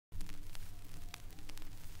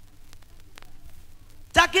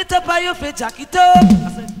Jack it up, are you fit? Jack it up.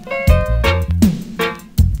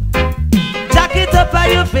 Jack it up, are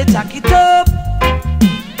you fit? Jack it up.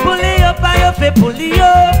 Pull it up, are you fit? Pull it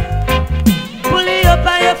up. Pull it up,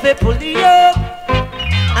 are you fit? Pull it up.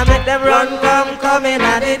 I make them run, come in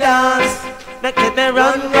and they dance. Make them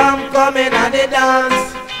run, come in and they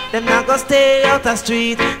dance. Them not go stay out the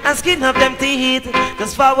street and skin up them teeth.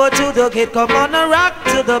 Just forward to the gate, come on and rock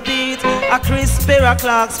to the beat. A crisp pair of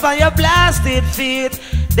clocks for your blasted feet.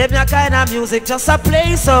 Them not kind of music, just a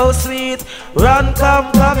play so sweet. Run, come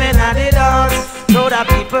in and they dance. Know that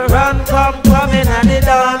people run, come in and they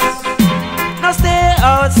dance. Now stay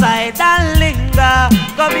outside and linger.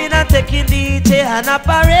 Come in and take in DJ and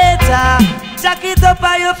operator. Jack it up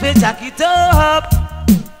and you feel jack it up.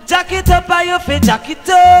 Jack it up and you feel jack it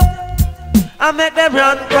up. I make them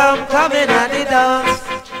run, come in and they dance.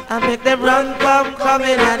 I make them run, come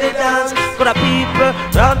in and they dance. For the people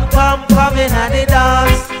run, come in and they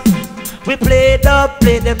dance. We play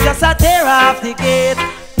them just a tear off the gate.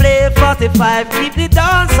 Play 45, keep the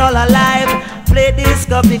dance all alive. Play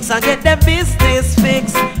disco mix and get them business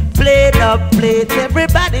fixed. Play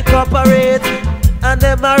everybody cooperate. And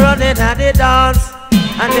them are running and they dance.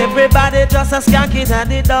 And everybody just a skanking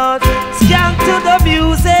and they dance. Skank to the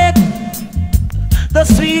music, the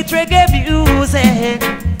sweet reggae music.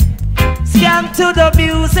 Skank to the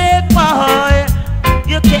music, boy.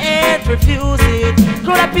 You can't refuse it.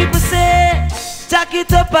 Crowd of people say, jack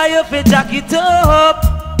it up and you feel jack it up.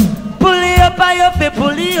 Pull it up and you feel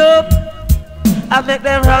pull it up. I make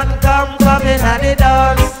them run, come in and they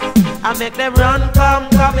dance. I make them run, come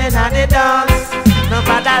in and they dance.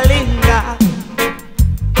 Nobody linger.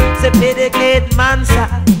 Say pay the gate, man, sir.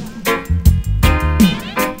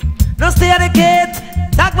 No stay at the gate.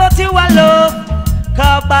 Talk about you alone.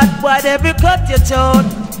 Cause bad boy, they will cut your throat.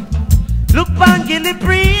 Look pan Gilly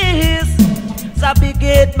Priest. So big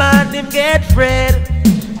gate man, him get afraid.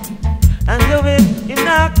 And do it, him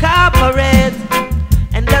not cooperate.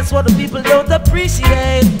 And that's what the people don't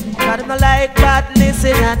appreciate. Cause them not like badness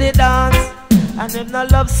in the dance. And them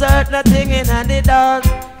not love certain thing in the dance.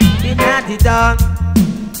 In the dance.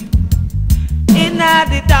 In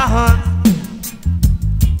the dance.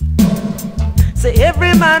 Say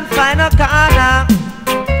every man find a corner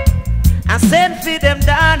and send for them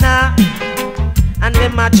dana. And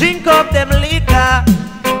them a drink up them liquor.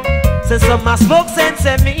 Say some a smoke sense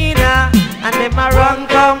semina. And them a run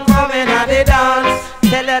come in and they dance.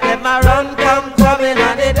 Tell them a run come in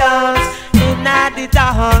and they dance. In the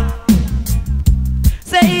town.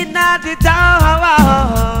 Say in the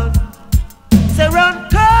town. Say run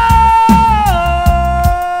come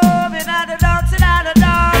in and the dance, in and the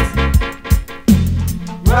dance.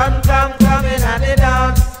 Run come in and they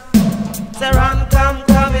dance. Say run come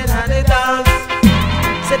in and they dance.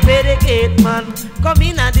 Say pay the gate man, come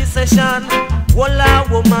in at the session. Walla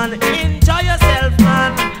woman, enjoy yourself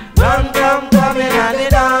man. Run come in and they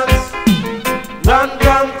dance. Run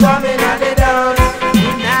come in and they dance.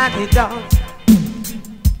 In and they dance.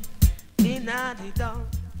 In and they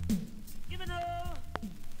dance. Give me no.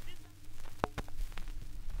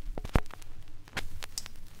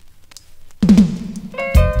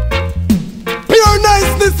 Pure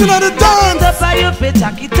niceness in the dance.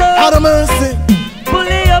 Out of mercy. Pull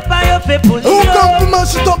it up and you feel pull it Who up. come to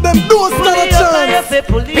mash it up them don't stand a chance.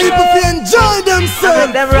 People feel enjoy themselves.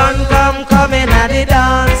 Make them run come in and they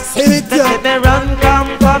dance. Make them run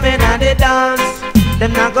come in and they dance.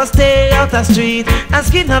 Them not go stay out the street and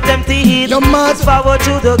skin up them teeth. You're mad. Forward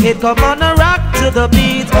to the gate, come on and rock to the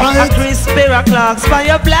beat. Right. A crisp pair of clocks for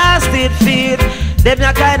your blasted feet. Them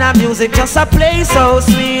not kind of music, just a play so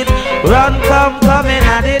sweet. Run come in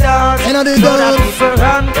and they dance. And they So that dance. people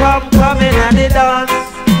run come in and they dance.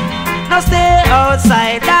 Now stay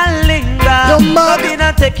outside and linger. You're mad. Come in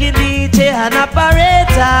and take in DJ and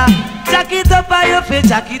operator. Jack it up and you feel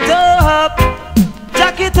jack it up.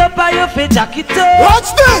 Jack it up and you feel jack it up.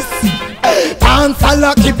 Watch this. Dance a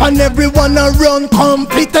lock keep and everyone a run. Come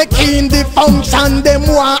fi take in the function. Them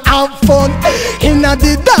want have fun. Inna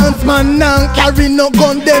the dance man now carry no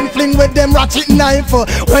gun. Them fling with them ratchet knife.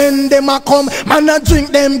 When them a come, man a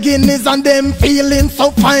drink them Guinness and them feeling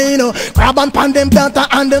so fine. Grab and pan them data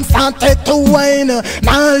and them started to whine.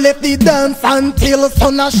 Now left the dance until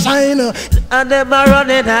sun a shine. And them a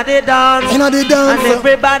running and they dance. Inna the dance. And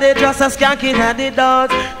everybody just a skanking and they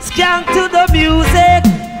dance. Skank to the music,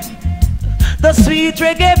 the sweet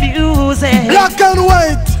reggae music. Black and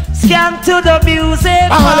white. Skank to the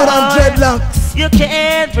music. Harder than dreadlocks. You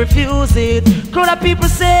can't refuse it. Crowd of people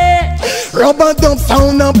say rubber dub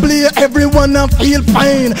sound and play, everyone a feel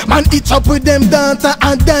fine. Man each up with them dancer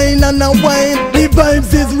and dine and a wine. The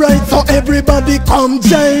vibes is right, so everybody come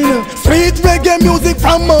join. Sweet reggae music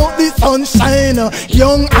from out the sunshine.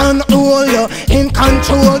 Young and old, in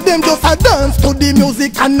control. Them just a dance to the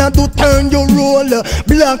music and a do turn your roll.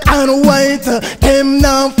 Black and white, them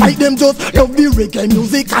now fight, them just love the reggae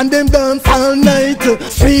music and them dance all night.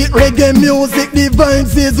 Sweet reggae music, the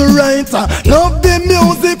vibes is right. Love the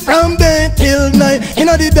music from day till night.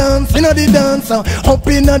 Inna the dance, up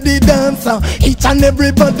inna the dance. Each and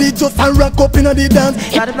everybody just a rock up inna the dance.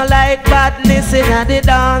 but them no like badness inna the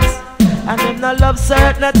dance, and them no love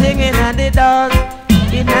certain thing inna the dance.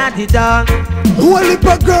 Inna the dance, whole heap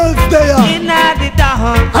of girls there. inna the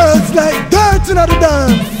dance. Girls like dirt inna the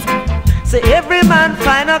dance. Say every man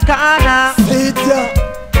find a corner Sit ya,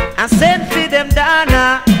 and send for them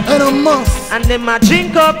dana, and a must. and them a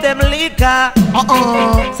drink up them liquor.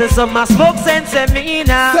 Say some a smoke sense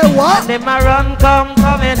mina. Say what? And them a run come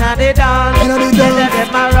inna the dance. Inna the dance.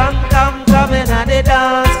 Them a run come inna the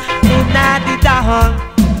dance. Inna the dance.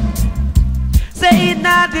 Say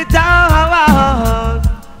inna the dance.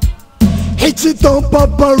 Hitch it up,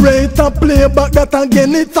 operator, play back that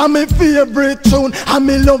again. It's a me favorite tune, and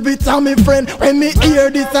me love it, and me friend. When me hear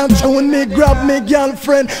this a tune, me grab me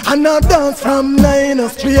girlfriend, and I dance from 9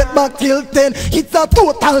 straight back till 10. It's a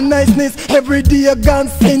total niceness. Every day I gone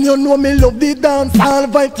sing, you know me love the dance. I'll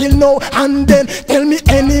vibe till now and then. Tell me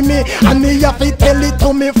enemy, and me have to tell it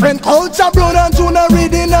to me friend. Culture, blood and tune are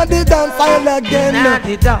reading at the dance hall again. Inna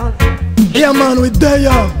the dance. Yeah man, we there.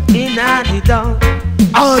 Inna the dance.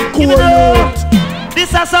 Hardcore youth. This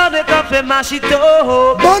is how they come for mash it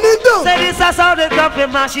up. Burn it down. Say this is how they come for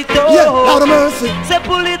mash it up. Yeah, Lord of mercy. Say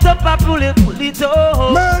pull it up and pull it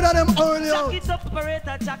up. Murder them early out. Jack it up,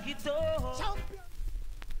 operator, jack it up.